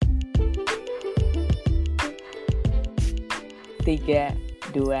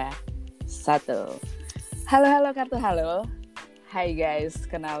3, 2, 1. Halo Kartu Halo. Hai guys,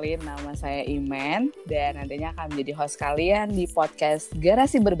 kenalin nama saya Imen dan nantinya akan menjadi host kalian di podcast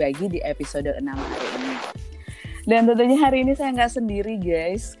Garasi Berbagi di episode 6 hari ini. Dan tentunya hari ini saya nggak sendiri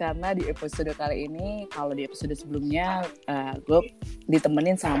guys, karena di episode kali ini, kalau di episode sebelumnya gue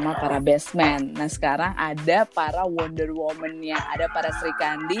ditemenin sama para bestman. Nah sekarang ada para Wonder Woman-nya, ada para Sri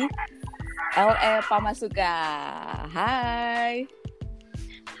Kandi, LE Pamasuka. Hai.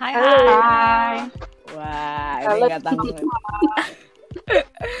 Hai. Wah, ini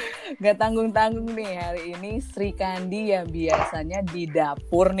nggak tanggung-tanggung nih hari ini Sri Kandi yang biasanya di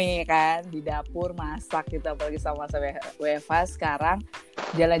dapur nih kan, di dapur masak gitu, apalagi sama WFH sekarang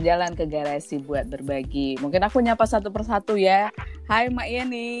jalan-jalan ke garasi buat berbagi. Mungkin aku nyapa satu persatu ya. Hai Mbak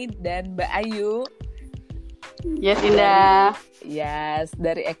Yeni dan Mbak Ayu. Yes, Indah. Yes,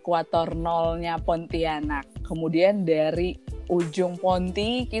 dari ekuator nolnya Pontianak. Kemudian dari ujung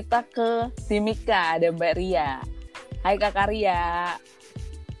Ponti kita ke Timika, ada Mbak Ria. Hai Kakak Ria.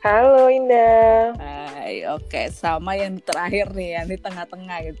 Halo Indah. Hai, oke. Sama yang terakhir nih, yang di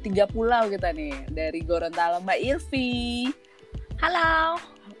tengah-tengah. 3 pulau kita nih. Dari Gorontalo Mbak Irvi. Halo.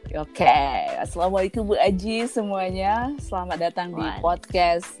 Oke, assalamualaikum Bu Aji semuanya. Selamat datang di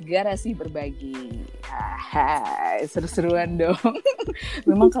podcast Garasi Berbagi. Hai, seru-seruan dong.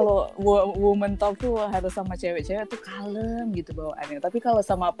 Memang kalau woman talk tuh harus sama cewek-cewek tuh kalem gitu bawaannya. Tapi kalau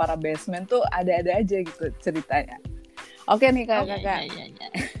sama para bestman tuh ada-ada aja gitu ceritanya. Oke nih kakak-kakak. Ya.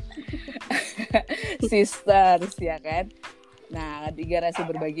 Sisters ya kan. Nah, di Garasi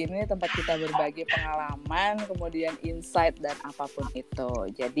Berbagi ini tempat kita berbagi pengalaman, kemudian insight dan apapun itu.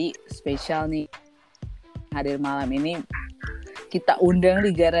 Jadi spesial nih hadir malam ini kita undang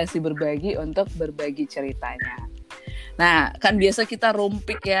di Garasi Berbagi untuk berbagi ceritanya. Nah, kan biasa kita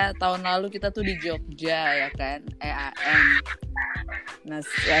rumpik ya. Tahun lalu kita tuh di Jogja ya kan, EAM. Nah,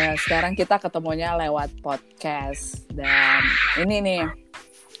 sekarang kita ketemunya lewat podcast dan ini nih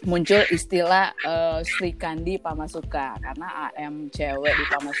muncul istilah Sri Kandi Pamasuka karena AM cewek di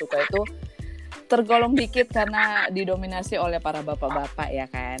Pamasuka itu tergolong dikit karena didominasi oleh para bapak-bapak ya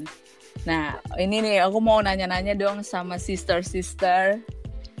kan. Nah ini nih aku mau nanya-nanya dong sama sister.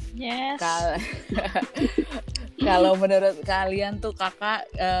 Yes. Kalau menurut kalian tuh kakak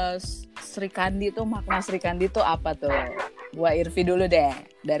Sri Kandi tuh, makna Sri Kandi tuh apa tuh? Buat Irvi dulu deh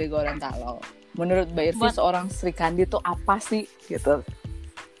dari Gorontalo. Menurut Mbak Irvi seorang Sri Kandi tuh apa sih gitu?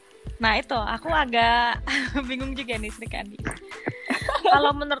 Nah itu aku agak bingung juga nih Sri Kandi.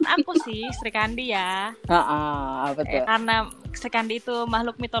 Kalau menurut aku sih Sri Kandi ya. Apa tuh? Karena Sri Kandi itu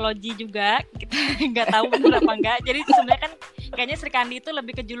makhluk mitologi juga, kita nggak tahu benar apa enggak. Jadi sebenarnya kan kayaknya Sri Kandi itu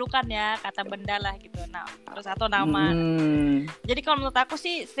lebih ke julukan ya, kata benda lah gitu. Nah terus atau nama. Jadi kalau menurut aku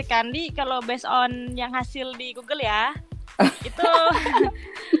sih Sri Kandi kalau based on yang hasil di Google ya itu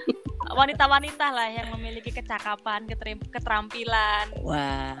wanita-wanita lah yang memiliki kecakapan, keterampilan.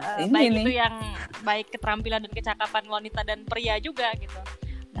 Wah, baik ini itu yang baik keterampilan dan kecakapan wanita dan pria juga gitu.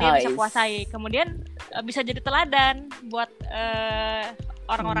 Dia bisa kuasai. Kemudian bisa jadi teladan buat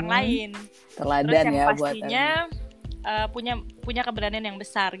orang-orang lain. Teladan. Terus yang ya pastinya punya keberanian yang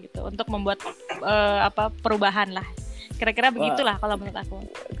besar gitu untuk membuat perubahan lah. Kira-kira begitulah kalau menurut aku.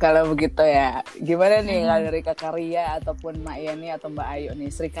 Kalau begitu ya, gimana nih kalau dari Kakak Ria ataupun Mbak Yeni atau Mbak Ayu nih,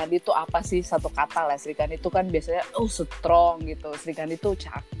 Sri Kandi itu apa sih? Satu kata lah, Sri Kandi itu kan biasanya strong gitu, Sri Kandi itu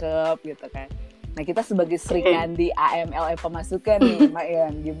cakep gitu kan. Nah kita sebagai Sri Kandi AMLE Pamasuka nih, Mbak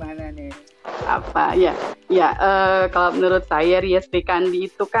Yen, gimana nih? Apa ya? Kalau menurut saya Ria Sri Kandi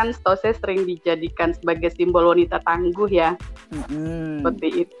itu kan setahu saya sering dijadikan sebagai simbol wanita tangguh ya.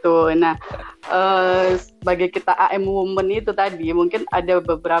 Seperti itu. Nah, sebagai kita AM Woman itu tadi mungkin ada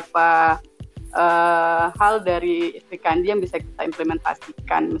beberapa hal dari Sri Kandi yang bisa kita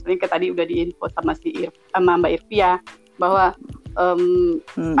implementasikan. Misalnya kayak tadi udah diinfo sama Mbak Irvi ya, bahwa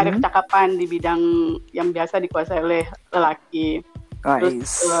ada kecakapan di bidang yang biasa dikuasai oleh lelaki.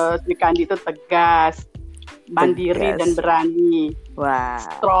 Terus Sri Kandi itu tegas, mandiri dan berani.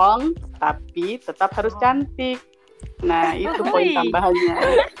 Strong tapi tetap harus cantik. Nah itu poin tambahannya.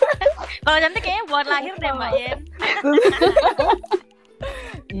 Kalau cantik kayaknya buat lahir deh Mbak Yen.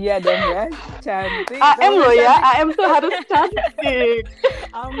 Iya dong ya, cantik. AM loh ya, AM tuh harus cantik.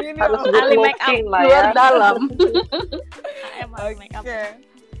 Amin ya. Harus ahli make up lah ya. Dalam. AM ahli make up.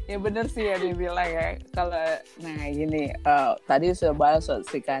 Ya bener sih yang dibilang ya. Kalau gini, tadi sudah bahas soal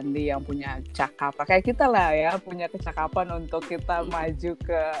Sri Kandi yang punya cakapan kayak kita lah ya, punya kecakapan untuk kita maju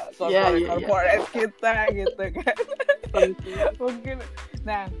ke corporate kita gitu kan. Mungkin.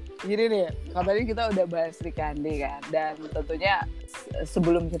 Nah, gini nih, kalau tadi kita udah bahas Sri Kandi kan, dan tentunya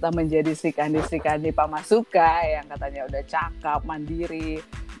sebelum kita menjadi Sri Kandi Pamasuka yang katanya udah cakap, mandiri,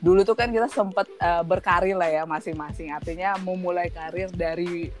 dulu tuh kan kita sempat berkarir lah ya masing-masing, artinya memulai karir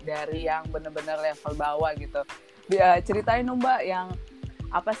dari yang benar-benar level bawah gitu. Ceritain dong Mbak yang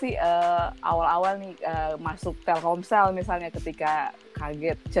apa sih awal-awal nih masuk Telkomsel misalnya, ketika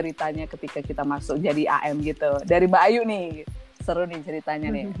kaget ceritanya ketika kita masuk jadi AM gitu. Dari Mbak Ayu nih, seru nih ceritanya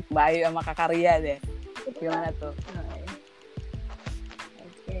nih, Mbak Ayu sama Kak Ria deh. Gimana tuh?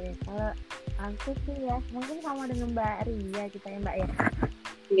 Oke, kalau aku sih ya mungkin sama dengan Mbak Ria kita ya Mbak ya.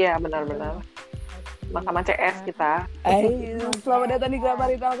 Iya benar-benar. Sama CS kita. Selamat datang di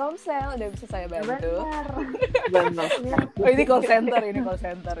Grabari Telkomsel. Udah bisa saya bantu. Benar. Oh ini call center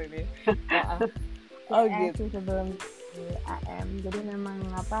ini. Oh gitu. Sebelum AM, jadi memang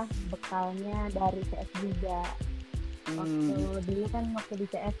bekalnya dari CS juga. Waktu dulu kan waktu di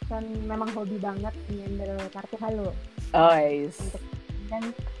CS kan memang hobi banget nyender kartu halo. Oh yes.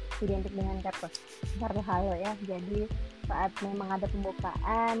 Dan identik dengan kartu halo ya. Jadi saat memang ada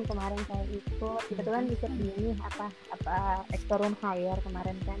pembukaan kemarin saya ikut, kebetulan ikut di ini Explorum Hire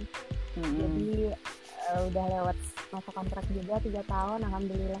kemarin kan. Jadi udah lewat masa kontrak juga 3 tahun,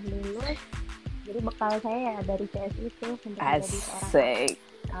 alhamdulillah lulus. Jadi bekal saya ya dari CS itu untuk menjadi seorang.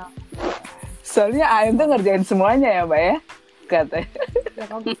 Soalnya AM tuh ngerjain semuanya ya Mbak ya, katanya. Ya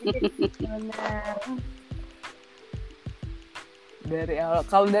kalau gitu benar.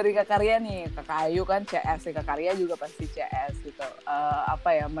 Kalau dari Kak Ria nih, Kakak Ayu kan CS, Kak Ria juga pasti CS gitu.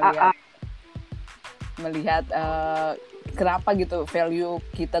 Melihat kenapa gitu value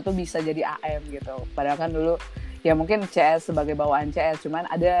kita tuh bisa jadi AM gitu. Padahal kan dulu ya mungkin CS sebagai bawaan CS, cuman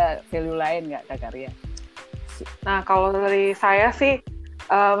ada value lain nggak Kak Ria? Nah kalau dari saya sih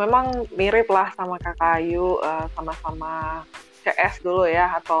memang mirip lah sama Kakak Ayu, sama-sama CS dulu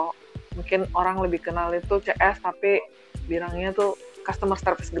ya, atau mungkin orang lebih kenal itu CS tapi bilangnya tuh customer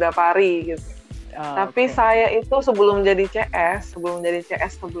service Grapari gitu. Tapi saya itu sebelum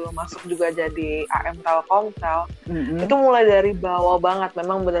masuk juga jadi AM Telkomsel, itu mulai dari bawah banget,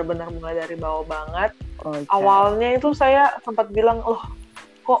 memang benar-benar mulai dari bawah banget. Awalnya itu saya sempat bilang, loh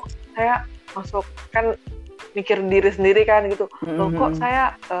kok saya masuk, kan mikir diri sendiri kan gitu, loh kok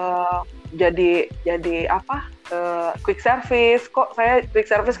saya jadi quick service, kok saya quick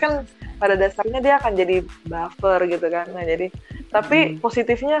service kan pada dasarnya dia akan jadi buffer gitu kan. Nah jadi tapi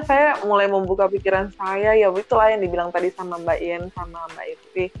positifnya saya mulai membuka pikiran saya, ya itulah yang dibilang tadi sama Mbak Yen sama Mbak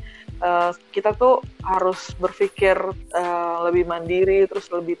Irvi, kita tuh harus berpikir lebih mandiri,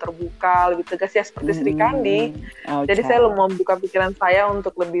 terus lebih terbuka, lebih tegas ya seperti Sri Kandi. Jadi saya membuka pikiran saya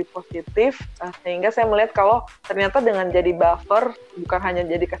untuk lebih positif, sehingga saya melihat kalau ternyata dengan jadi buffer, bukan hanya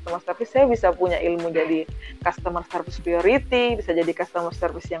jadi customer service, saya bisa punya ilmu jadi customer service priority, bisa jadi customer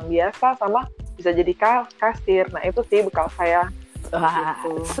service yang biasa, sama bisa jadi kasir. Nah itu sih bekal saya. Wah,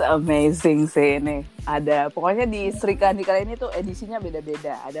 it's amazing sih ini. Ada, pokoknya di Sri Kandi kali ini tuh edisinya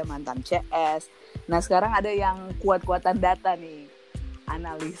beda-beda. Ada mantan CS. Nah sekarang ada yang kuat-kuatan data nih,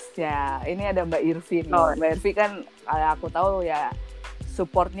 analisnya. Ini ada Mbak Irvi nih. Mbak Irvi kan aku tahu ya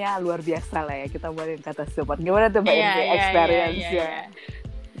supportnya luar biasa lah ya. Kita boleh kata support. Gimana tuh Mbak Irvi experience-nya?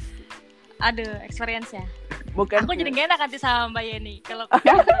 Aduh, experience-nya. Bukan. Aku jadi gak enak nanti sama Mbak Yeni kalau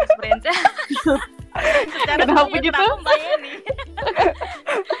experience-nya. Secara kenapa gitu? Mbak Yeni.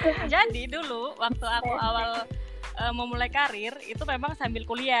 Jadi dulu waktu aku awal memulai karir itu memang sambil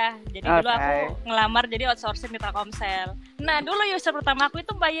kuliah. Jadi dulu aku ngelamar jadi outsourcing di Telkomsel. Nah dulu user pertama aku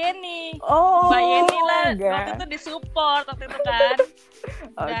itu Mbak Yeni. Mbak Yeni lah waktu itu disupport waktu itu kan.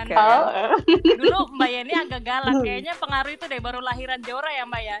 Dan dulu Mbak Yeni agak galak. Kayaknya pengaruh itu deh, baru lahiran Jora ya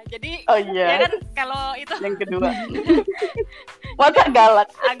Mbak ya. Jadi ya kan kalau itu yang kedua masa galak.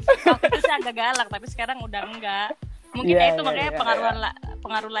 Waktu itu sih agak galak, tapi sekarang udah enggak. Mungkin itu makanya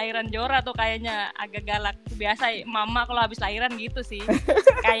pengaruh lahiran Jora tuh kayaknya agak galak. Biasa mama kalau habis lahiran gitu sih.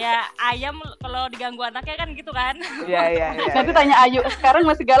 Kayak ayam kalau diganggu anaknya kan gitu kan. Iya. Nanti tanya Ayu, sekarang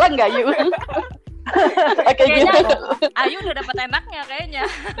masih galak nggak Ayu? Kayaknya Ayu udah dapat enaknya kayaknya.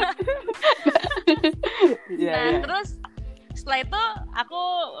 Terus setelah itu aku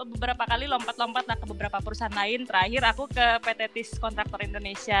beberapa kali lompat-lompat ke beberapa perusahaan lain. Terakhir aku ke PT TIS Kontraktor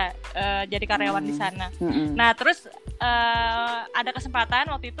Indonesia, jadi karyawan di sana. Nah terus ada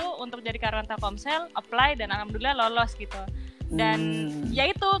kesempatan waktu itu untuk jadi karyawan Telkomsel, apply dan alhamdulillah lolos gitu. Dan ya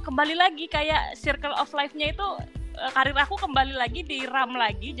itu kembali lagi kayak circle of life-nya itu, karir aku kembali lagi di RAM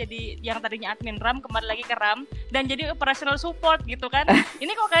lagi, jadi yang tadinya admin RAM kembali lagi ke RAM dan jadi operational support gitu kan. Ini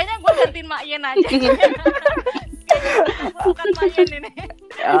kok kayaknya gue gantiin Mak Yen aja. Bukan Mak Yen ini.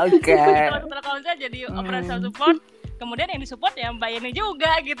 Oke. Telkomsel jadi operational support. kemudian yang disupport ya Mbak Yeni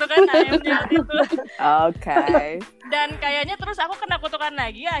juga gitu kan AM-nya itu. Oke. Dan kayaknya terus aku kena kutukan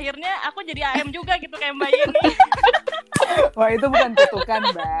lagi, akhirnya aku jadi AM juga gitu kayak Mbak Yeni. Wah, itu bukan kutukan,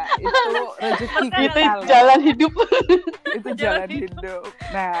 Mbak. Itu rezeki kita. Itu jalan hidup. Itu jalan hidup.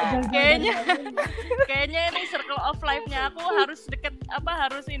 Nah, kayaknya ini circle of life-nya aku harus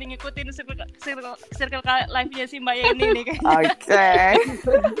harus ini ngikutin circle life-nya si Mbak Yeni nih kayaknya. Oke.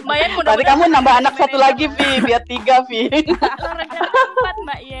 Mbak Yen Berarti kamu nambah anak satu lagi, Vi, biar 3, Vi. Rencana 4,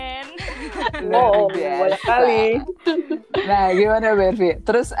 Mbak Yen. Oh, banyak kali. Nah, gimana Bervi?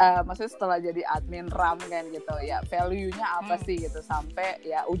 Terus maksudnya setelah jadi admin RAM kan gitu ya, value-nya apa sih gitu sampai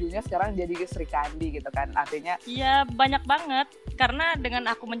ya ujungnya sekarang jadi Sri Kandi gitu kan, artinya? Iya, banyak banget. Karena dengan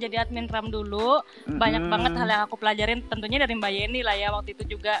aku menjadi admin RAM dulu, banyak banget hal yang aku pelajarin tentunya dari Mbak Yeni lah ya, waktu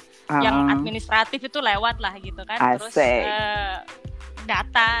itu juga yang administratif itu lewat lah gitu kan. Terus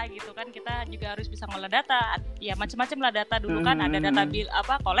data gitu kan, kita juga harus bisa ngolah data ya, macam-macam lah data dulu kan, ada data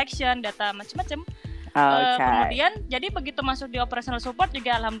collection, data macam-macam. Kemudian jadi begitu masuk di operational support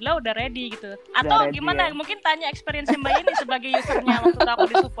juga alhamdulillah udah ready gitu. Atau ready, gimana? Ya? Mungkin tanya experience Mbak Yen sebagai usernya waktu aku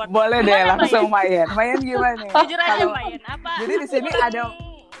di support. Boleh deh langsung Mbak Yen. Mbak Yen gimana? Jujur aja Mbak Yen, apa? Jadi di sini ada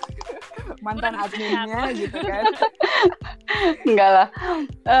mantan adminnya gitu kan? Enggak lah.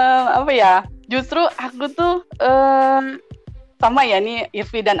 Apa ya? Justru aku tuh sama ya nih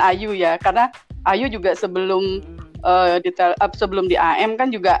Irvi dan Ayu ya, karena Ayu juga sebelum sebelum di AM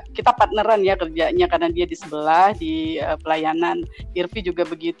kan juga kita partneran ya kerjanya, karena dia di sebelah di pelayanan, Irvi juga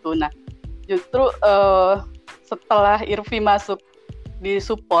begitu. Nah justru setelah Irvi masuk di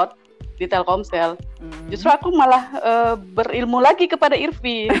support di Telkomsel, justru aku malah berilmu lagi kepada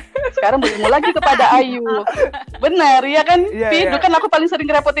Irvi. Sekarang berilmu lagi kepada Ayu. Benar ya kan? Vi, dulu kan aku paling sering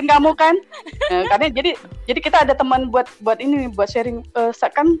ngerepotin kamu kan? Karena jadi kita ada teman buat ini, buat sharing,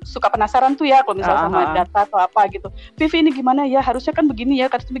 kan suka penasaran tuh ya kalau misalnya sama data atau apa gitu. Vivi ini gimana ya? Harusnya kan begini ya,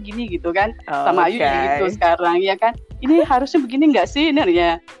 harusnya begini gitu kan? Sama Ayu gitu sekarang ya kan? Ini harusnya begini nggak sih? Ini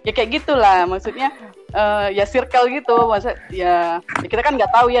ya kayak gitulah maksudnya. Ya circle gitu, maksud ya kita kan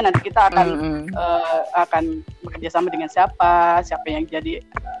nggak tahu ya nanti kita akan bekerja sama dengan siapa yang jadi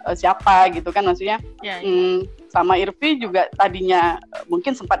siapa gitu kan, maksudnya sama Irvi juga tadinya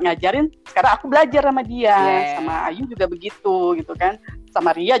mungkin sempat ngajarin, sekarang aku belajar sama dia, sama Ayu juga begitu gitu kan,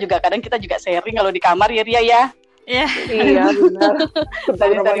 sama Ria juga kadang kita juga sharing kalau di kamar ya Ria ya. Iya benar.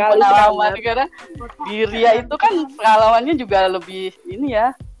 Dari pengalaman karena di Ria itu kan pengalamannya juga lebih ini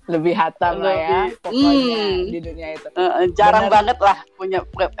ya, lebih hatam lah ya pokoknya di dunia itu. Jarang banget lah punya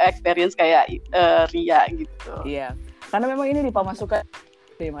experience kayak Ria gitu. Iya, karena memang ini di pemasukan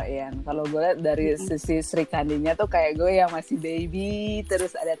Mbak Ian. Kalau gue lihat dari sisi Sri Kandinya tuh kayak gue yang masih baby,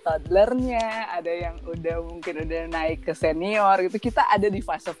 terus ada toddlernya, ada yang mungkin udah naik ke senior gitu. Kita ada di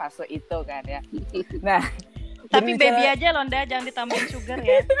fase-fase itu kan ya. Nah, tapi baby aja Londa, jangan ditambahin sugar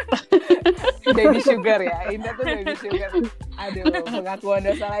ya. Baby sugar ya, Indah tuh baby sugar. Aduh, pengakuan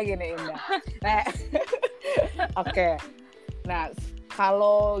dosa lagi nih Indah. Nah, oke. Nah,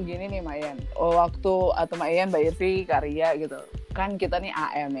 kalau gini nih Mbak Ian, waktu atau Mbak Ian, Mbak Irvi, Karya gitu, kan kita nih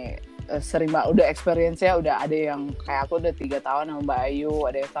AM nih, sering Mbak, udah experience-nya udah ada yang kayak aku udah 3 tahun sama Mbak Ayu,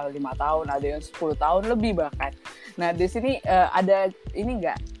 ada yang 5 tahun, ada yang 10 tahun lebih bahkan. Nah, di sini ada ini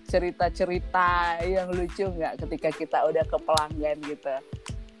nggak cerita-cerita yang lucu nggak ketika kita udah ke pelanggan gitu?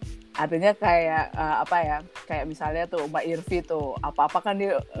 Artinya kayak kayak misalnya tuh Mbak Irvi tuh apa-apa kan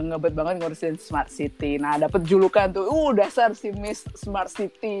dia ngebet banget ngurusin Smart City. Nah, dapet julukan tuh dasar si Miss Smart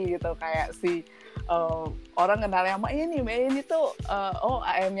City gitu, kayak si orang kenalnya Mbak ini tuh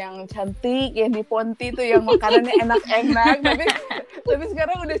AM yang cantik yang di Ponti tuh yang makanannya enak-enak tapi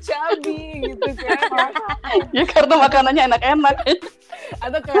sekarang udah cabi gitu kan. Ya karena makanannya enak-enak.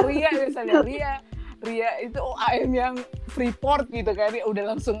 Atau kayak Ria misalnya, Ria itu AM yang Freeport gitu kan, dia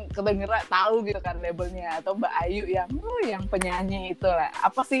udah langsung kedengeran tahu gitu kan labelnya. Atau Mbak Ayu yang penyanyi itu lah.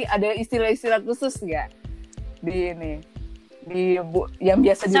 Apa sih, ada istilah-istilah khusus nggak di ini? Yang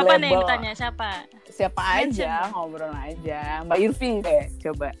biasa di label. Siapa nih yang ditanya? Siapa aja, ngobrol aja. Mbak Irvi deh,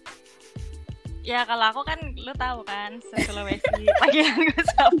 coba. Ya kalau aku kan lu tahu kan, Sulawesi panggilan gue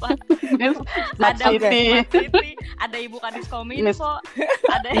siapa? Ada Smart City, ada Ibu Kadis Kominfo,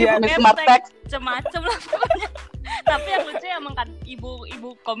 ada Ibu Kemtek, macem-macem lah pokoknya. Tapi yang lucu emang kan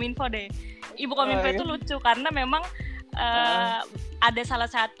Ibu Kominfo deh. Ibu Kominfo itu lucu karena memang ada salah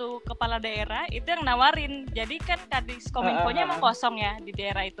satu kepala daerah itu yang nawarin. Jadi kan Kadis Kominfonya emang kosong ya di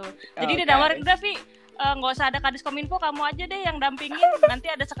daerah itu. Jadi dia nawarin, udah Vi, nggak usah ada kadis kominfo, kamu aja deh yang dampingin, nanti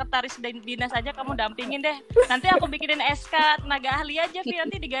ada sekretaris dinas aja kamu dampingin deh, nanti aku bikinin SK tenaga ahli aja, Vi,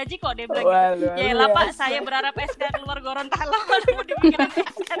 nanti digaji kok, dia bilang gitu. Ya lah Pak, saya berharap SK keluar Gorontalo, mau dibikinin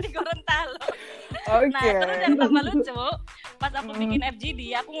SK di Gorontalo. Nah terus yang tambah lucu, pas aku bikin FGD,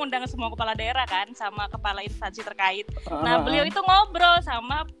 aku ngundang semua kepala daerah kan, sama kepala instansi terkait. Nah beliau itu ngobrol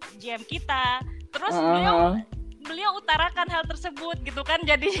sama GM kita, terus beliau utarakan hal tersebut gitu kan,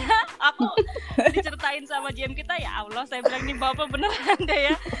 jadinya aku diceritain sama GM kita, ya Allah saya bilang ini bapak beneran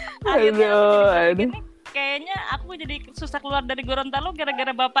deh ya. Akhirnya aku jadi kayaknya aku jadi susah keluar dari Gorontalo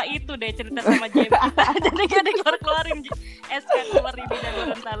gara-gara bapak itu deh, cerita sama GM kita. Jadi gak dikeluarin SK keluar ini dari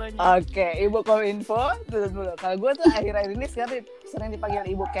Gorontalonya. Oke, Ibu Kominfo dulu. Kalau gue tuh akhir-akhir ini sekarang sering dipanggil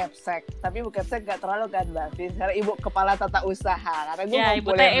Ibu Kepsek, tapi Ibu Kepsek gak terlalu kan Mbak. Sekarang Ibu Kepala Tata Usaha. Karena gue ya Ibu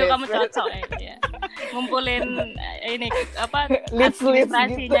TU kamu cocok ya. Ngumpulin ini apa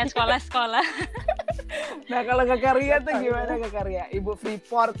administrasinya gitu. Sekolah-sekolah. Nah kalau Kakak Ria tuh gimana Kakak Ria? Ibu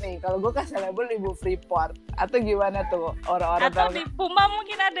Freeport nih. Kalau gue kasih label Ibu Freeport. Atau gimana tuh orang-orang? Atau di Puma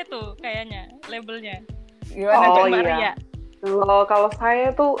mungkin ada tuh kayaknya labelnya. Gimana tuh Mbak Ria? Kalau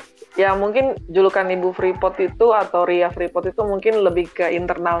saya tuh ya mungkin julukan Ibu Freeport itu atau Ria Freeport itu mungkin lebih ke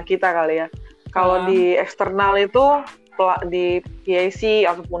internal kita kali ya. Kalau di eksternal itu di PIC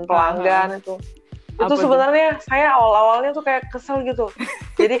ataupun pelanggan itu sebenarnya saya awal-awalnya tuh kayak kesel gitu.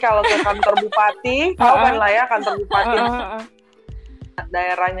 Jadi kalau ke kantor bupati, tahu kan lah ya kantor bupati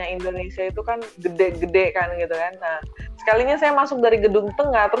daerahnya Indonesia itu kan gede-gede kan gitu kan. Nah sekalinya saya masuk dari gedung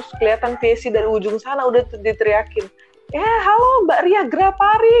tengah, terus kelihatan PIC dari ujung sana udah diteriakin, halo Mbak Ria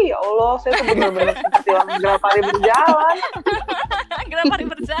Grapari. Ya Allah, saya tuh benar-benar seperti orang Grapari berjalan. Grapari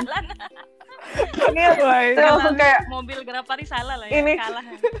berjalan. Iya, saya langsung kayak mobil Grapari salah lah ya, kalah.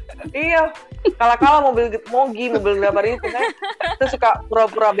 Iya, kalah mobil Grapari itu kan. Saya suka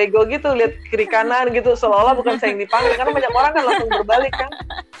pura-pura bego gitu, lihat kiri kanan gitu, seolah-olah bukan saya yang dipanggil, karena banyak orang kan langsung berbalik kan.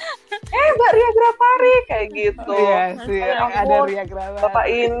 Mbak Ria Grapari kayak gitu. Iya sih, ada Ria Grapari. Bapak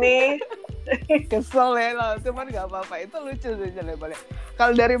ini kesel ya loh, cuman nggak apa-apa, itu lucu sih boleh.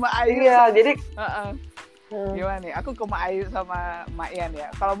 Kalau dari Mbak Ayu, iya jadi gimana nih? Aku ke Mbak Ayu sama Mbak Ian ya.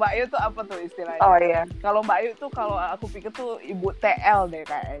 Kalau Mbak Ayu tuh apa tuh istilahnya? Oh iya. Kalau Mbak Ayu tuh kalau aku pikir tuh Ibu TL deh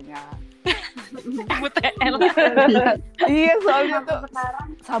kayaknya. Ibu TL. Iya soalnya tuh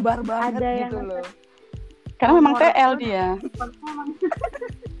sabar banget gitu loh. Karena memang TL dia.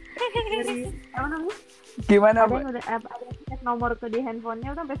 Gimana Bu? Ada nomorku di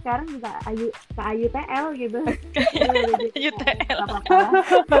handphonenya sampai sekarang juga Ayu TL gitu. Ayu TL.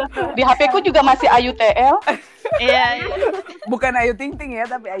 Di HP ku juga masih Ayu TL. Iya. Bukan Ayu Ting Ting ya,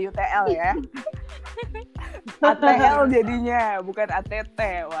 tapi Ayu TL ya. ATL jadinya, bukan ATT.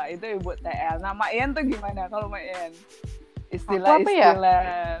 Wah, itu Ibu TL. Nah, Mak Ian tuh gimana kalau Mak Ian?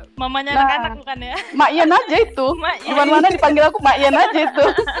 Istilah-istilah mamanya anak-anak bukan ya? Mak Ian aja itu. Di mana dipanggil aku Mak Ian aja itu.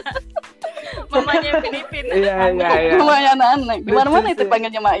 Mamanya Filipin. Iya. Lumayan aneh. Di mana-mana itu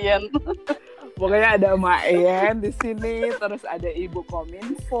panggilnya Mak Ian. Pokoknya ada Mak Ian di sini, terus ada Ibu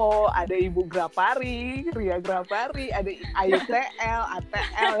Kominfo, ada Ibu Grapari, Ria Grapari, ada Ayu TL,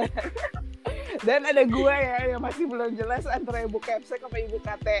 ATL. Dan ada gue ya yang masih belum jelas antara Ibu Kepsek sama Ibu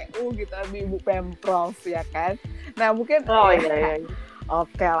KTU gitu, sama Ibu Pemprov ya kan. Nah mungkin iya.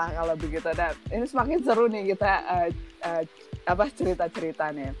 Oke lah kalau begitu. Dan ini semakin seru nih kita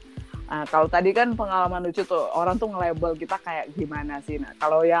cerita-cerita nih. Nah, kalau tadi kan pengalaman lucu tuh, orang tuh nge-label kita kayak gimana sih. Nah,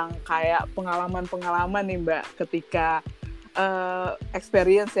 kalau yang kayak pengalaman nih Mbak, ketika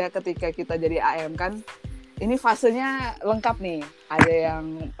experience ya, ketika kita jadi AM kan, ini fasenya lengkap nih. Ada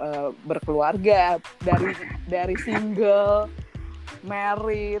yang berkeluarga, dari single,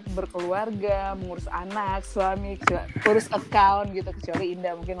 married, berkeluarga, mengurus anak, suami, urus account gitu. Kecuali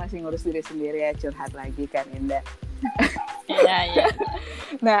Indah mungkin masih ngurus diri sendiri ya, curhat lagi kan Indah. Iya.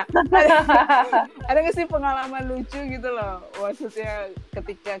 Nah, ada nggak sih pengalaman lucu gitu loh? Maksudnya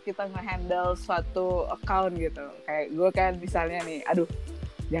ketika kita nge-handle suatu account gitu. Kayak gue kan misalnya nih, aduh,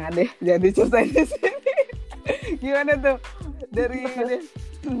 jangan diceritain di sini. Gimana tuh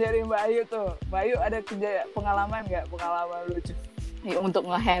dari Mbak Ayu tuh? Mbak Ayu ada pengalaman nggak? Pengalaman lucu untuk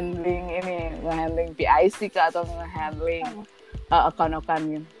nge-handling PIC kah atau nge-handling account-account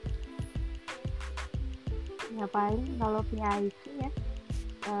gitu? Ya paling kalau PIC ya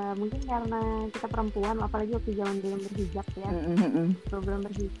mungkin karena kita perempuan, apalagi waktu zaman belum berhijab ya, belum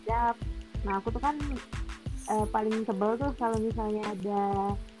berhijab. Nah aku tuh kan paling sebel tuh kalau misalnya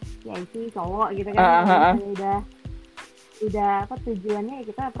ada PIC cowok gitu kan, udah apa tujuannya ya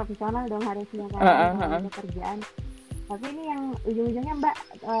kita profesional dong harusnya kan, kerjaan. Tapi ini yang ujung-ujungnya Mbak,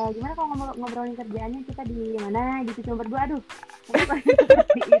 gimana kalau ngobrolin kerjaannya kita di mana gitu cuma berdua, aduh seperti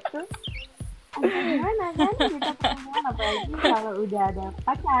itu. gimana kan kita perempuan, apalagi kalau udah ada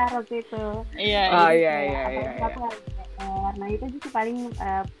pacar waktu itu. Iya. Nah itu sih paling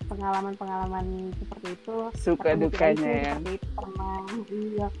pengalaman seperti itu. Suka dukanya ya. Seperti itu pernah.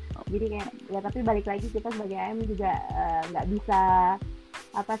 Iya. Jadi kayak ya, tapi balik lagi kita sebagai AM juga nggak bisa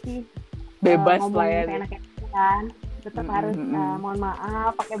apa sih bebas lah ya. Enak-enak kan. Tetap harus mohon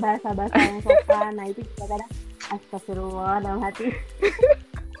maaf pakai bahasa-bahasa yang sopan. Nah itu juga kadang astagfirullah dalam hati.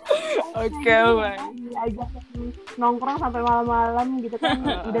 Oke, Bang. Ajakin nongkrong sampai malam-malam gitu kan,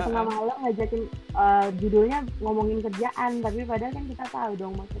 udah tengah malam ngajakin judulnya ngomongin kerjaan, tapi padahal kan kita tahu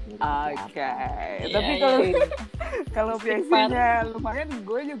dong maksudnya. Oke. Tapi kalau biasanya lumayan,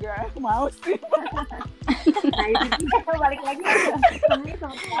 gue juga mau sih. Nah itu kita balik lagi.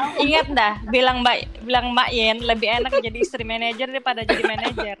 Ingat dah, bilang Mbak Yen lebih enak jadi istri manajer daripada jadi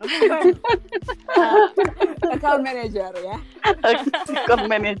manajer. Account manager ya.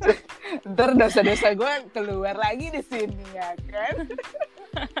 Account manager. Ntar dosa-dosa gue keluar lagi di sini ya kan.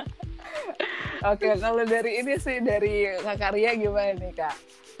 Oke, kalau dari ini sih, dari Kak Karya gimana nih Kak?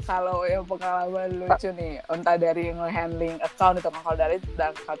 Kalau yang pengalaman lucu nih, entah dari nge-handling account atau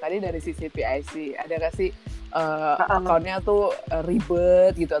kalau tadi dari sisi PIC, ada nggak sih accountnya tuh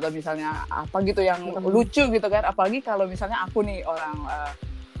ribet gitu, atau misalnya apa gitu yang lucu gitu kan? Apalagi kalau misalnya aku nih orang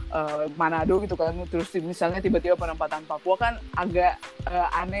Manado gitu kan, terus misalnya tiba-tiba penempatan Papua kan agak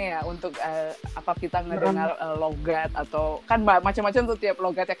aneh ya untuk apa kita ngedengar logat, atau kan macam-macam tuh tiap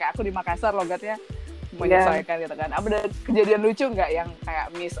logatnya. Kayak aku di Makassar logatnya menyesuaikan gitu kan. Apa ada kejadian lucu nggak yang kayak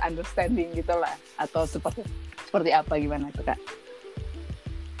misunderstanding gitu lah, atau seperti apa, gimana tuh Kak?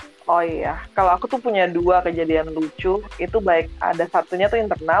 Oh iya, kalau aku tuh punya 2 kejadian lucu. Itu baik, ada satunya tuh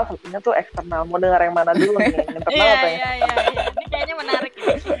internal, satunya tuh eksternal. Mau dengar yang mana dulu nih? Internal atau yang eksternal? Iya. Ini kayaknya menarik.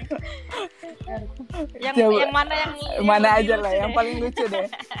 yang mana yang mana aja lah, yang paling lucu deh.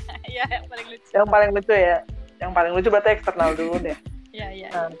 Iya, yang paling lucu. Yang paling lucu ya. Yang paling lucu berarti eksternal dulu deh. Iya.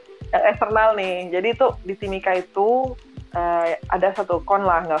 Nah, yang eksternal nih. Jadi tuh di Timika itu ada satu kon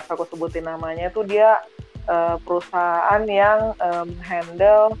lah, nggak usah aku sebutin namanya. Itu dia perusahaan yang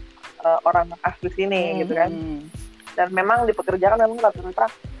handle orang asli sini gitu kan. Dan memang dipekerjakan memang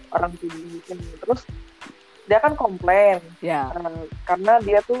rata-rata orang sini. Terus dia kan komplain karena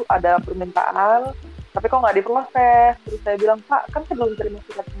dia tuh ada permintaan tapi kok nggak diproses. Terus saya bilang, Pak, kan saya belum terima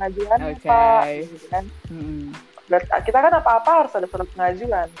surat pengajuan Pak, gitu kan. Kita kan apa-apa harus ada surat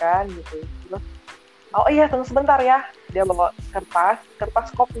pengajuan kan gitu. Terus, oh iya tunggu sebentar ya, dia bawa kertas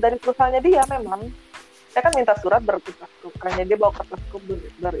kop dari perusahaannya dia. Memang saya kan minta surat berkertas kop, karena dia bawa kertas kop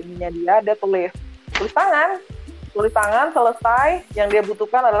berininya dia tulis tangan selesai. Yang dia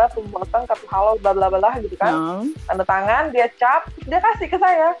butuhkan adalah pembuatan kartu halal bla bla bla gitu kan. Tanda tangan, dia cap, dia kasih ke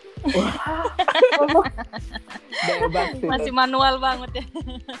saya. Masih manual banget ya.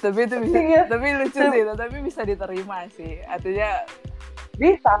 Tapi itu bisa, tapi lucu sih, tapi bisa diterima sih. Artinya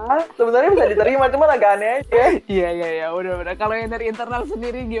bisa, sebenarnya bisa diterima, cuma agak aneh aja. Iya, udah. Kalau yang dari internal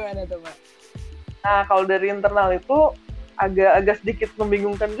sendiri gimana tuh, Mbak? Nah, kalau dari internal itu agak sedikit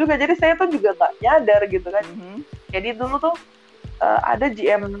membingungkan juga. Jadi saya tuh juga nggak nyadar gitu kan. Jadi dulu tuh ada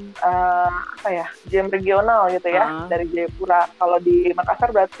GM GM regional gitu ya, dari Jayapura. Kalau di Makassar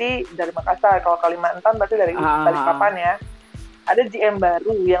berarti dari Makassar, kalau Kalimantan berarti dari Balikpapan ya. Ada GM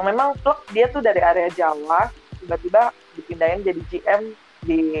baru yang memang dia tuh dari area Jawa, tiba-tiba dipindahin jadi GM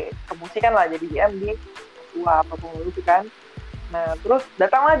dipromosikan lah jadi GM di Papua gitu kan. Nah, terus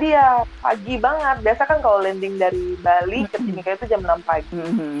datanglah dia pagi banget. Biasa kan kalau landing dari Bali ke Timika itu jam 6 pagi.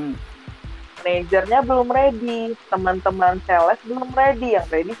 Manajernya belum ready, teman-teman sales belum ready. Yang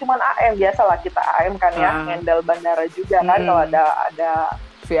ready cuma AM. Biasalah kita AM kan ya, handle bandara juga kan kalau ada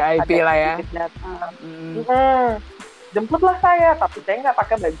VIP lah ya. Jemputlah saya, tapi saya nggak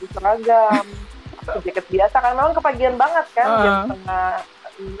pakai baju seragam. Jaket biasa kan, memang kepagian banget kan, jam setengah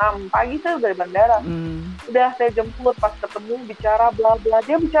 6 pagi saya udah di bandara. Udah saya jemput, pas ketemu bicara bla bla,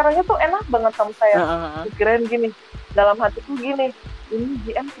 dia bicaranya tuh enak banget sama saya. Kirain gini, dalam hatiku gini, ini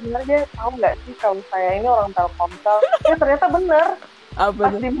GM sebenarnya tahu nggak sih kalau saya ini orang Telkomsel? Ternyata bener.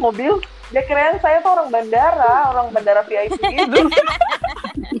 Pas di mobil dia kirain saya tuh orang bandara VIP gitu.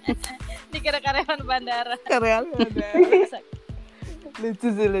 Dikira karyawan bandara. Lucu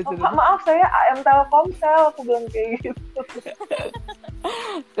sih. Maaf saya AM Telkomsel, aku bilang kayak gitu.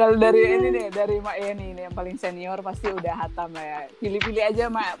 Kalau dari ini nih, dari Mak Yeni ini yang paling senior pasti udah hatam lah ya. Pilih-pilih aja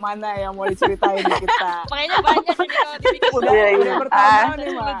Mak, mana yang mau diceritain di kita. Makanya banyak ini kalau dibikin. Udah bertahun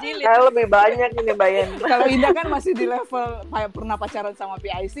nih Mak. Kalau lebih banyak ini Bayan. Kalau Indah kan masih di level pernah pacaran sama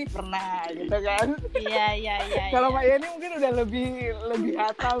PIC, pernah gitu kan. Iya. Kalau Mak Yeni mungkin udah lebih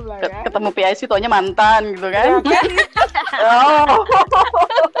hatam lah ya. Ketemu PIC taunya mantan gitu kan. Oh.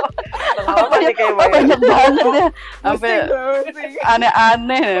 Pengalaman nih kayak banyak banget ya. Sampai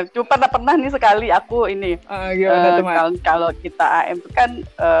aneh-aneh. Cuma pernah nih sekali aku ini. Kalau kita AM itu kan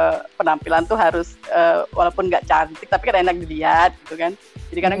penampilan tuh harus walaupun nggak cantik tapi kan enak dilihat gitu kan.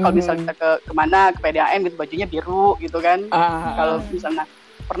 Jadi kadang kalau misalnya kita kemana ke PDAM gitu bajunya biru gitu kan. Kalau misalnya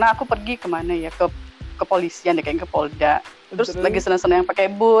pernah aku pergi kemana ya ke kepolisian deh kayaknya ke Polda. Terus lagi senang-senang yang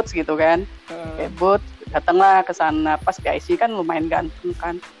pakai boots gitu kan. Pakai boots, datanglah ke sana pas PIC kan lumayan ganteng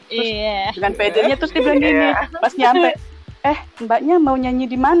kan. Terus dengan PD-nya terus dia bilang gini, pas nyampe, mbaknya mau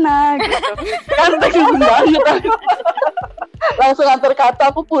nyanyi di mana gitu. Kan bingung banget. Langsung antar kata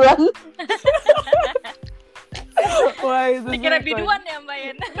aku pulang. Wah, itu dikira biduan ya Mbak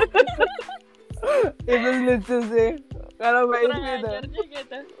Yen. Itu lucu sih. Kalau Mbak Irvi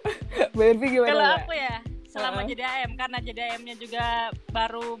itu. Mbak Irvi gimana? Kalau aku ya, selama jadi AM karena jadi AM-nya juga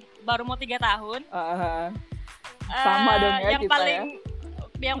baru mau 3 tahun. Sama dong ya yang kita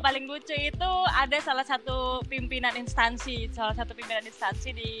yang paling lucu itu ada salah satu pimpinan instansi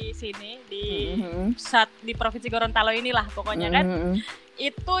di sini di Provinsi Gorontalo inilah pokoknya kan.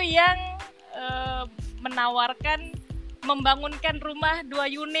 Itu yang menawarkan membangunkan rumah 2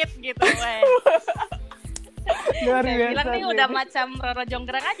 unit gitu. Luar saya bilang nih udah macam Roro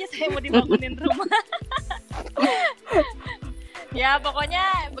Jonggrang aja saya mau dibangunin rumah. Ya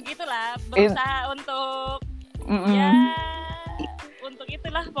pokoknya begitulah, berusaha untuk ya untuk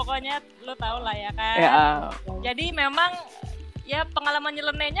itulah pokoknya lo tau lah ya kan. Jadi memang ya pengalaman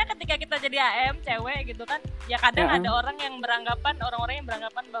nyelenehnya ketika kita jadi AM cewek gitu kan, ya kadang ada orang-orang yang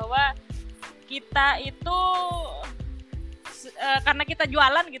beranggapan bahwa kita itu karena kita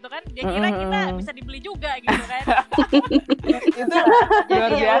jualan gitu kan, dia kira kita bisa dibeli juga gitu kan. Itu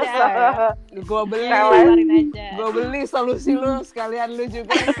luar biasa ya. Gue beli solusi lu, sekalian lu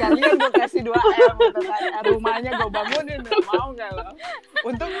juga, sekalian gue kasih 2M gitu kan. Rumahnya gue bangunin, mau gak lo?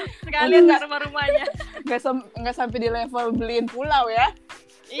 Untung sekalian gak rumah-rumahnya. Gak sampai di level beliin pulau ya.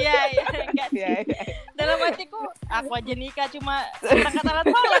 Iya, enggak sih. Dalam hatiku, aku aja nikah cuma berangkat alat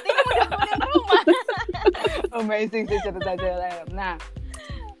sholat, ini mau dibangunin rumah. Amazing sih cerita-cerita. Nah,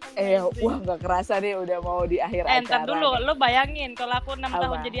 wah gak kerasa nih udah mau di akhir acara. Entar dulu, lo bayangin kalau aku 6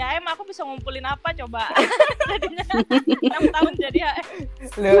 tahun jadi AM, aku bisa ngumpulin apa coba? Jadinya 6 tahun jadi AM.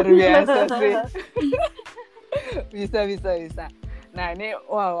 Luar biasa sih. Bisa. Nah ini,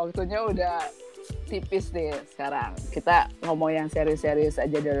 waktunya udah tipis nih sekarang. Kita ngomong yang serius-serius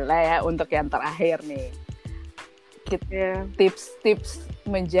aja dulu lah ya untuk yang terakhir nih. Tips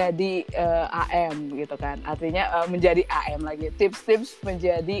menjadi AM gitu kan. Artinya menjadi AM lagi. Tips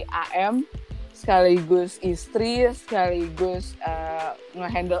menjadi AM sekaligus istri, sekaligus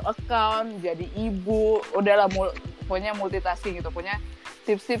nge-handle account, jadi ibu, udahlah pokoknya multitasking gitu. Punya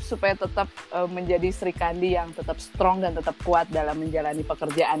tips-tips supaya tetap menjadi Sri Kandi yang tetap strong dan tetap kuat dalam menjalani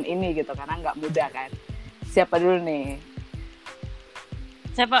pekerjaan ini gitu, karena nggak mudah kan. Siapa dulu nih?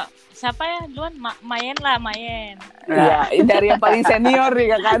 Siapa ya duluan? Mayen. Iya, dari yang paling senior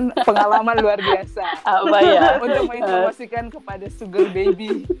nih kan, pengalaman luar biasa. Apa ya? Untuk menginformasikan kepada sugar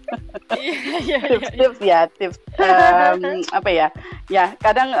baby. Tips. Apa ya? Ya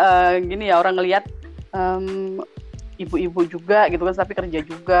kadang gini ya, orang ngelihat ibu-ibu juga gitu kan, tapi kerja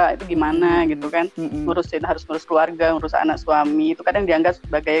juga itu gimana gitu kan, harus ngurus keluarga, ngurus anak suami, itu kadang dianggap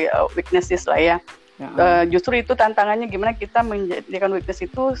sebagai weaknesses lah ya. Justru itu tantangannya, gimana kita menjadikan weakness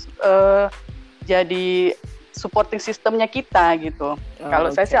itu jadi supporting systemnya kita gitu.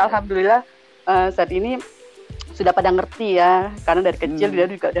 Kalau saya sih alhamdulillah saat ini sudah pada ngerti ya, karena dari kecil dia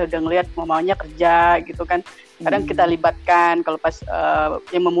juga udah ngelihat maunya kerja gitu kan. Kadang kita libatkan kalau pas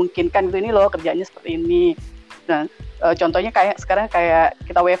yang memungkinkan gitu, ini loh kerjanya seperti ini. Nah, contohnya sekarang kayak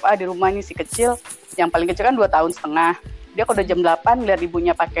kita WFA di rumah nih, si kecil, yang paling kecil kan 2 tahun setengah. Dia kalau udah jam 8 lihat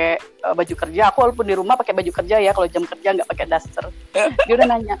ibunya pakai baju kerja, aku walaupun di rumah pakai baju kerja ya, kalau jam kerja nggak pakai daster. Dia udah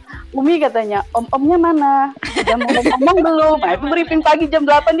nanya, Umi katanya, om-omnya mana? Udah mau ngomong belum? Nah, itu briefing pagi jam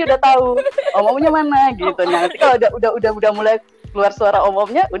 8 dia udah tahu om-omnya mana gitu. Nah, nanti kalau udah mulai keluar suara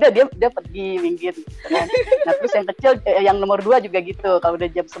om-omnya, udah dia pergi minggir gitu kan. Nah, terus yang kecil yang nomor 2 juga gitu. Kalau udah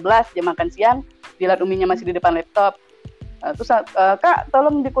jam 11 jam makan siang, dilihat uminya masih di depan laptop. Terus Kak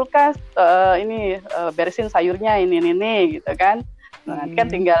tolong di kulkas beresin sayurnya ini gitu kan. Nah, nanti kan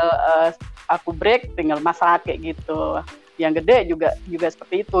tinggal aku break, tinggal masak kayak gitu. Yang gede juga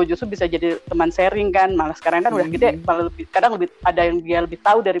seperti itu, justru bisa jadi teman sharing kan. Malah sekarang kan udah gede, kadang lebih ada yang dia lebih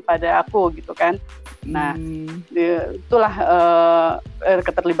tahu daripada aku gitu kan. Nah, itulah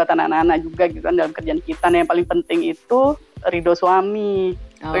keterlibatan anak-anak juga gitu kan dalam kerjaan kita. Nah, yang paling penting itu ridho suami.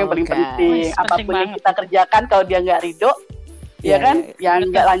 Itu yang paling penting. Apapun yang kita kerjakan, kalau dia nggak ridho, ya kan? Ya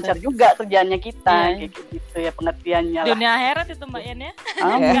nggak lancar juga kerjaannya kita, kayak gitu ya pengertiannya lah. Dunia akhirat itu Mbak Yen ya.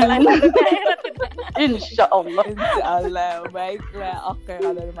 Nggak lancar dunia akhirat itu. Insya Allah. Baiklah. Oke,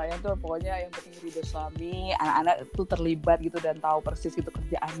 kalau dari Mbak Yen tuh pokoknya yang penting ridho suami, anak-anak tuh terlibat gitu dan tahu persis gitu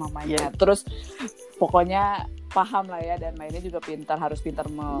kerjaan mamanya. Terus pokoknya paham lah ya, dan mainnya juga harus pintar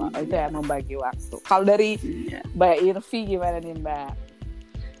membagi waktu. Kalau dari Mbak Irvi gimana nih Mbak?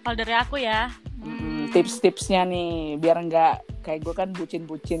 Kalau dari aku ya, tips-tipsnya nih biar nggak kayak gue kan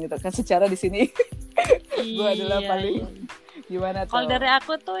bucin-bucin gitu kan, secara di sini gue adalah paling gimana tuh? Kalau dari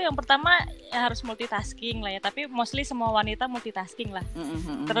aku tuh yang pertama ya harus multitasking lah ya, tapi mostly semua wanita multitasking lah.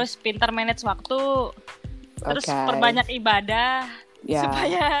 Terus pintar manage waktu, terus perbanyak ibadah. Ya.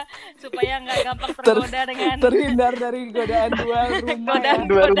 supaya nggak gampang tergoda dengan terhindar dari godaan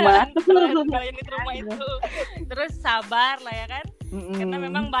dua rumah itu. Terus sabar lah ya kan, karena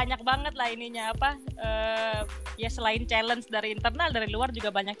memang banyak banget lah ininya ya selain challenge dari internal, dari luar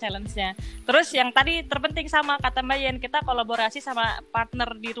juga banyak challenge-nya. Terus yang tadi terpenting sama kata Mbak Yen, kita kolaborasi sama partner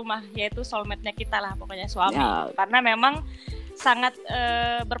di rumah, yaitu soulmate-nya kita lah pokoknya, suami. Karena memang sangat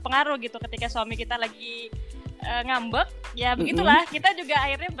berpengaruh gitu ketika suami kita lagi ngambek, ya begitulah, kita juga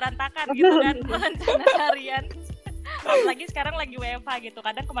akhirnya berantakan gitu kan rencana harian. Apalagi sekarang lagi WFH gitu,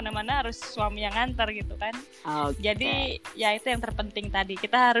 kadang kemana-mana harus suami yang nganter gitu kan. Jadi ya itu yang terpenting tadi,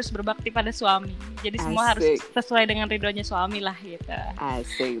 kita harus berbakti pada suami. Jadi semua harus sesuai dengan ridhonya suami lah gitu.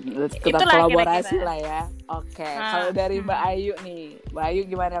 Asik, kita kolaborasi kira-kira lah ya. Kalau dari Mbak Ayu nih, Mbak Ayu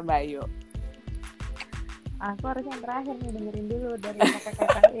gimana Mbak Ayu? Aku harus yang terakhir nih, dengerin dulu dari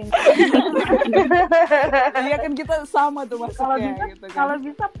kakak-kakak ini. Iya kan kita sama tuh masuknya gitu kan. Kalau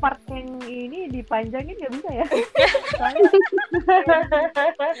bisa part yang ini dipanjangin nggak bisa ya?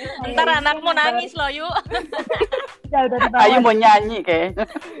 Ntar anakmu nangis loh yuk. Ayu mau nyanyi kayak.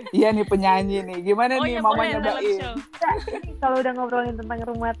 Iya nih penyanyi nih. Gimana nih mamanya Mbak Ayu? Kalau udah ngobrolin tentang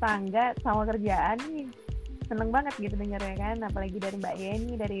rumah tangga sama kerjaan nih, seneng banget gitu dengernya kan, apalagi dari Mbak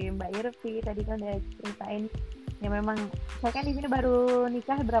Yeni, dari Mbak Irvi tadi kan udah ceritain ya. Memang saya kan di sini baru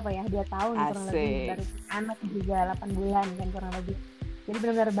nikah berapa ya, 2 tahun kurang lebih, baru anak juga 8 bulan kan kurang lebih. Jadi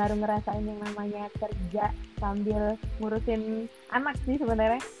benar-benar baru ngerasain yang namanya kerja sambil ngurusin anak sih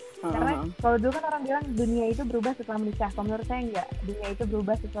sebenarnya. Karena kalau dulu kan orang bilang dunia itu berubah setelah menikah. Kalau menurut saya enggak, dunia itu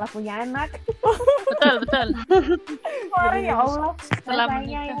berubah setelah punya anak. Betul. Ya Allah,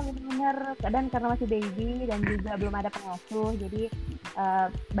 rasanya yang benar. Dan karena masih baby dan juga belum ada pengasuh, jadi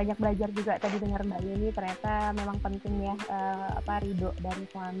banyak belajar juga tadi dengar Mbak Yeni. Ternyata memang penting ya ridho dari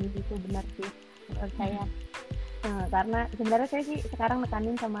suami itu, benar sih menurut saya. Karena sebenarnya saya sih sekarang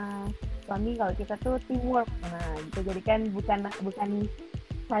nekanin sama suami kalau kita tuh teamwork. Nah, gitu. Jadi kan bukan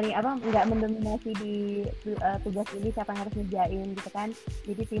saling nggak mendominasi di tugas ini siapa yang harus ngerjain gitu kan.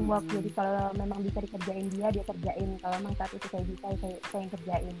 Jadi teamwork. Jadi kalau memang bisa dikerjain dia kerjain, kalau memang saat itu saya bisa saya yang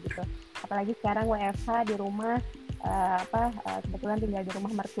kerjain gitu. Apalagi sekarang WFH di rumah, kebetulan tinggal di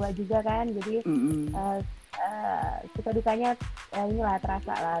rumah mertua juga kan, jadi suka dukanya inilah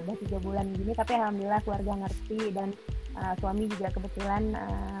terasa lah, udah 3 bulan gini, tapi alhamdulillah keluarga ngerti, dan suami juga kebetulan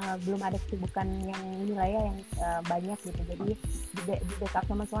belum ada kesibukan yang inilah ya, yang banyak gitu. Jadi di backup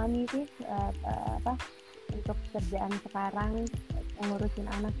sama suami sih untuk kerjaan sekarang, ngurusin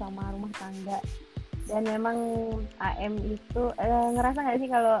anak sama rumah tangga. Dan memang AM itu ngerasa nggak sih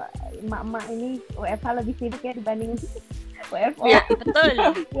kalau emak-emak ini WFH lebih sibuk ya dibanding WFO? Iya, betul.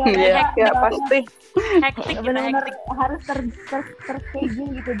 Ya pasti. Hektik, benar-benar harus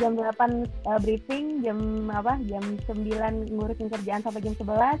terschedule gitu, jam 8 briefing, jam 9 ngurusin kerjaan sampai jam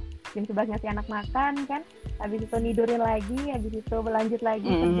 11 ngasih anak makan kan, habis itu nidurin lagi, habis itu berlanjut lagi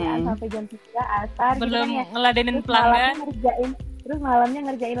kerjaan sampai jam 3 asar belum gitu kan ya. ngeladenin pelanggan, terus malamnya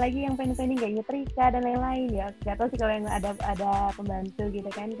ngerjain lagi yang pending-pending kayak nyetrika dan lain-lain ya. Gak tau sih kalau yang ada pembantu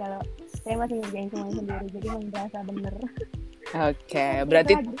gitu kan, kalau saya masih ngerjain semuanya sendiri, jadi memang berasa bener.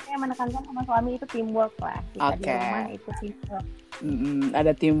 Berarti saya menekankan sama suami itu teamwork lah. Kita di rumah itu teamwork.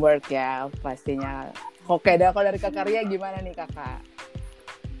 Ada teamwork ya pastinya. Dah kalau dari Kak Ria gimana nih Kakak?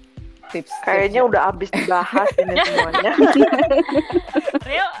 Tips kayaknya udah habis dibahas ini semuanya.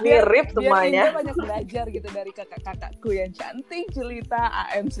 Mirip semuanya. Biar banyak belajar gitu dari kakak-kakakku yang cantik jelita,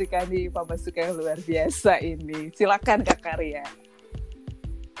 AM Srikandi Pamasuka yang luar biasa ini. Silakan Kak Ria.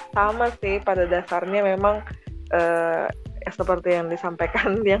 Sama sih, pada dasarnya memang seperti yang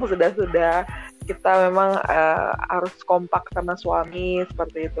disampaikan yang sudah kita memang harus kompak sama suami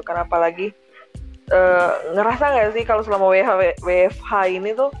seperti itu. Karena apalagi ngerasa nggak sih kalau selama WFH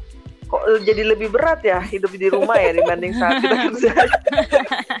ini tuh kok jadi lebih berat ya hidup di rumah ya dibanding saat kita kerja.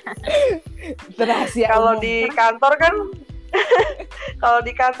 Kalau di kantor kan kalau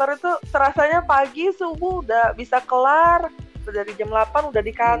di kantor itu terasanya pagi subuh udah bisa kelar, dari jam 8 udah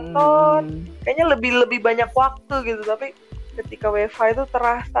di kantor. Kayaknya lebih banyak waktu gitu, tapi ketika WFH itu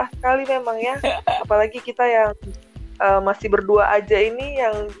terasa sekali memang ya. Apalagi kita yang masih berdua aja ini,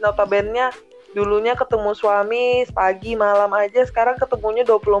 yang notabene dulunya ketemu suami pagi malam aja, sekarang ketemunya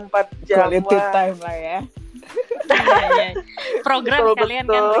 24 jam. Quality time lah ya. Iya. Program betul, kalian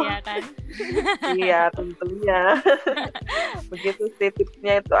betul. Kan ya kan. Iya tentunya. Begitu sih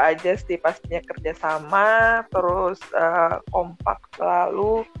tipsnya, itu aja sih, pastinya kerjasama, terus kompak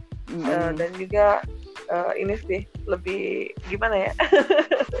selalu, dan juga ini sih lebih gimana ya.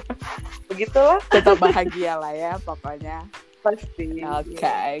 Begitulah. Tetap bahagia lah ya pokoknya. Pasti.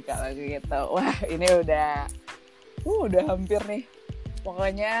 Oke, kalau gitu. Wah, ini udah hampir nih.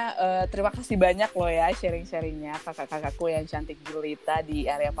 Pokoknya terima kasih banyak loh ya sharing-sharingnya kakak-kakakku yang cantik jelita di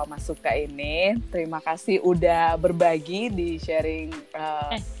area Pamasuka ini. Terima kasih udah berbagi di sharing.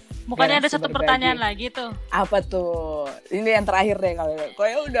 Bukannya ada satu pertanyaan lagi tuh. Apa tuh? Ini yang terakhir deh kalau.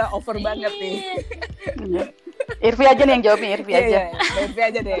 Kayaknya udah over banget nih. Irvi aja nih yang jawab nih, Irvi aja. Irvi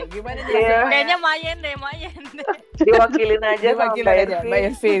aja deh. Gimana nih? Kayaknya Mayen deh. Diwakilin aja sama Mbak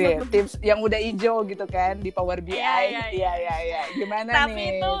Irvi deh. Tips yang udah hijau gitu kan di Power BI. Iya. Gimana tapi nih?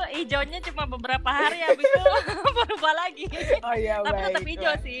 Tapi itu hijaunya cuma beberapa hari, habis itu berubah lagi. Oh iya, tapi baik. tetap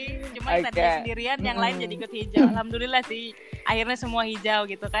hijau sih. Cuma tadi sendirian, yang lain jadi ikut hijau. Alhamdulillah sih. Akhirnya semua hijau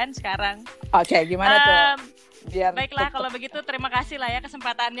gitu kan sekarang. Oke, gimana tuh? Baiklah, kalau begitu terima kasih lah ya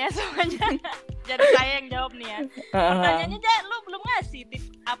kesempatannya semuanya. Jadi saya yang jawab nih ya. Pertanyaannya lu belum ngasih tips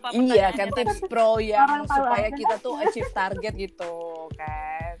apa? Iya kan, tips pro yang supaya kita tuh achieve target gitu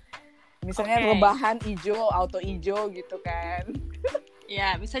kan. Misalnya rebahan hijau, auto hijau gitu kan.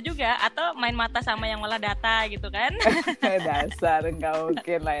 Ya bisa juga, atau main mata sama yang malah data gitu kan. Dasar nggak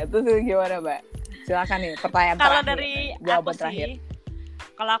mungkin lah. Itu gimana Mbak? Silakan nih pertanyaan kalau terakhir. Kalau dari aku terakhir.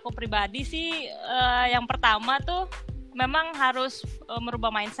 Kalau aku pribadi sih yang pertama tuh memang harus merubah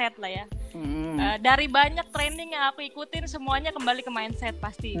mindset lah ya. Dari banyak training yang aku ikutin, semuanya kembali ke mindset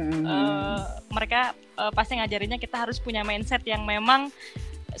pasti. Mereka pasti ngajarinnya kita harus punya mindset yang memang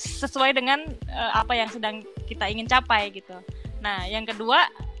sesuai dengan apa yang sedang kita ingin capai gitu. Nah, yang kedua,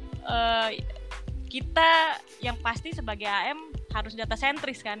 kita yang pasti sebagai AM harus data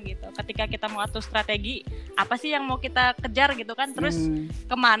sentris kan gitu. Ketika kita mau atur strategi, apa sih yang mau kita kejar gitu kan, terus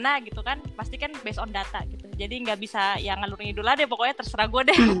kemana gitu kan, pasti kan based on data gitu. Jadi nggak bisa yang ngalur ngidul deh, pokoknya terserah gue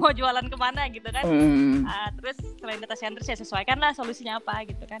deh mau jualan kemana gitu kan. Terus selain data sentris ya sesuaikan lah solusinya apa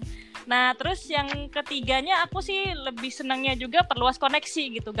gitu kan. Nah terus yang ketiganya, aku sih lebih senangnya juga perluas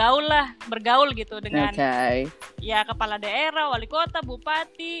koneksi gitu, bergaul gitu dengan ya kepala daerah, wali kota,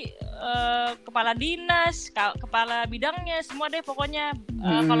 bupati, kepala dinas, kepala bidangnya, semua deh pokoknya.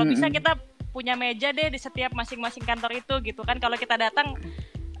 Kalau bisa kita punya meja deh di setiap masing-masing kantor itu gitu kan. Kalau kita datang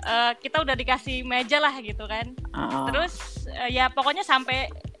kita udah dikasih meja lah gitu kan. Terus ya pokoknya sampai,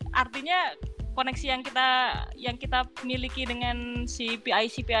 artinya koneksi yang kita miliki dengan si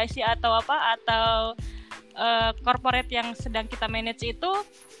PIC atau corporate yang sedang kita manage itu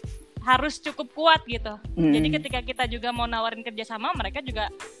harus cukup kuat gitu. Jadi ketika kita juga mau nawarin kerjasama, mereka juga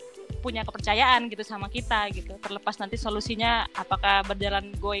punya kepercayaan gitu sama kita gitu, terlepas nanti solusinya apakah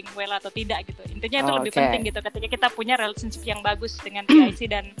berjalan going well atau tidak gitu. Intinya itu lebih penting gitu ketika kita punya relationship yang bagus dengan PIC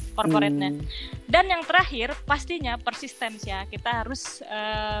dan corporate-nya. Dan yang terakhir pastinya persistence ya, kita harus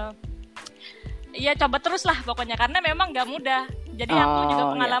ya coba terus lah pokoknya, karena memang nggak mudah. Jadi aku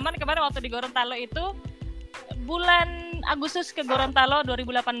juga pengalaman kemarin waktu di Gorontalo itu, bulan Agustus ke Gorontalo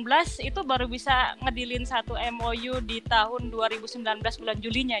 2018 itu baru bisa ngedilin satu MOU di tahun 2019 bulan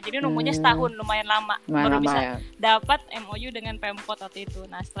Julinya. Jadi nunggunya setahun, lumayan lama. Baru bisa dapat MOU dengan Pemkot waktu itu.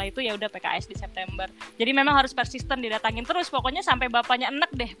 Nah setelah itu ya udah PKS di September. Jadi memang harus persisten, didatangin terus pokoknya sampai bapaknya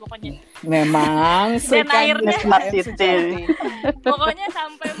enek deh pokoknya. Memang dan akhirnya pokoknya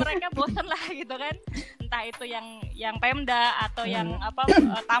sampai mereka bosan lah gitu kan. Entah itu yang Pemda atau yang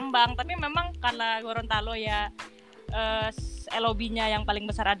tambang. Tapi memang karena Gorontalo ya LOB-nya yang paling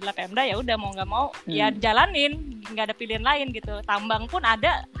besar adalah Pemda, ya udah mau nggak mau ya jalanin, nggak ada pilihan lain gitu. Tambang pun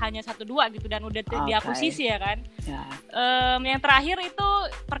ada hanya 1-2 gitu dan udah diakuisisi ya kan. Yang terakhir itu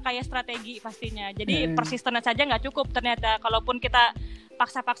perkaya strategi pastinya. Jadi persisten saja nggak cukup ternyata. Kalaupun kita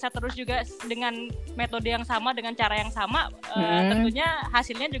paksa-paksa terus juga dengan metode yang sama, dengan cara yang sama, tentunya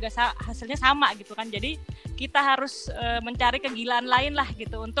hasilnya sama gitu kan. Jadi kita harus mencari kegilaan lain lah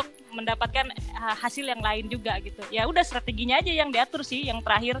gitu untuk mendapatkan hasil yang lain juga gitu. Ya udah strateginya aja yang diatur sih yang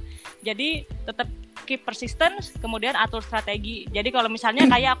terakhir. Jadi tetap keep persistence, kemudian atur strategi. Jadi kalau misalnya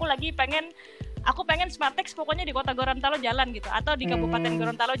kayak aku pengen Smartex pokoknya di Kota Gorontalo jalan gitu, atau di Kabupaten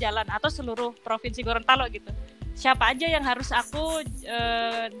Gorontalo jalan, atau seluruh provinsi Gorontalo gitu. siapa aja yang harus aku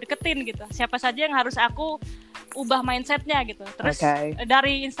deketin gitu, siapa saja yang harus aku ubah mindsetnya gitu. Terus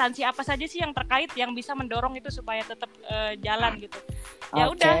dari instansi apa saja sih yang terkait yang bisa mendorong itu supaya tetap jalan gitu. Ya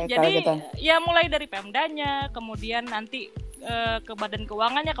udah, jadi gitu. Ya mulai dari Pemdanya, kemudian nanti ke badan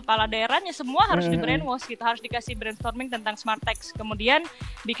keuangannya, kepala daerahnya, semua harus di brainwash gitu, harus dikasih brainstorming tentang smart tax. Kemudian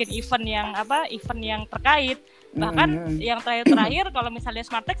bikin event yang terkait. Bahkan yang terakhir kalau misalnya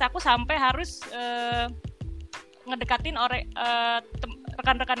smart tax, aku sampai harus ngedekatin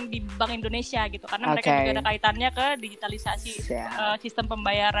rekan-rekan di Bank Indonesia gitu, karena mereka juga ada kaitannya ke digitalisasi sistem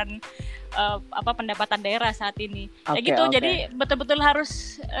pembayaran pendapatan daerah saat ini. Jadi betul-betul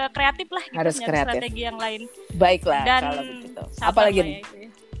harus kreatif lah gitu, harus kreatif. Strategi yang lain. Baiklah dan kalau begitu. Apalagi nih?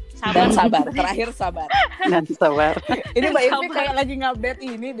 Sabar. Terakhir sabar. Dan sabar. Ini Mbak Irvi kayak lagi ngupdate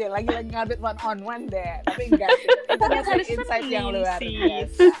ini deh, lagi ngupdate one deh. Tapi enggak. Itu harus insight yang luar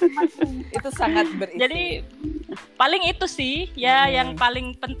biasa. Itu sangat berisi. Jadi paling itu sih ya yang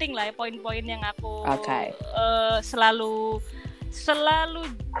paling penting lah ya, poin-poin yang aku selalu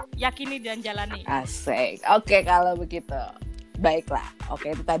yakini dan jalani. Asik. Oke, kalau begitu. Baiklah.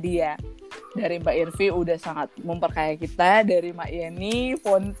 Oke, itu tadi ya. Dari Mbak Irvi udah sangat memperkaya kita, dari Mbak Yeni,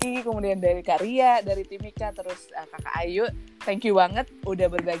 Ponti, kemudian dari Kak Ria, dari Timika, terus Kakak Ayu. Thank you banget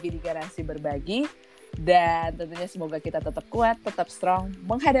udah berbagi di Garasi Berbagi. Dan tentunya semoga kita tetap kuat, tetap strong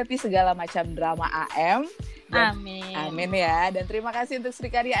menghadapi segala macam drama AM. Amin ya. Dan terima kasih untuk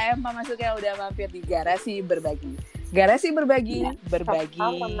Sri Kandi AM Pamasuka udah mampir di Garasi Berbagi. Garasi Berbagi, berbagi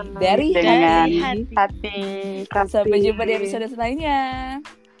dari hati. Sampai jumpa di episode selanjutnya.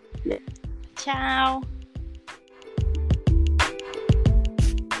 Ciao.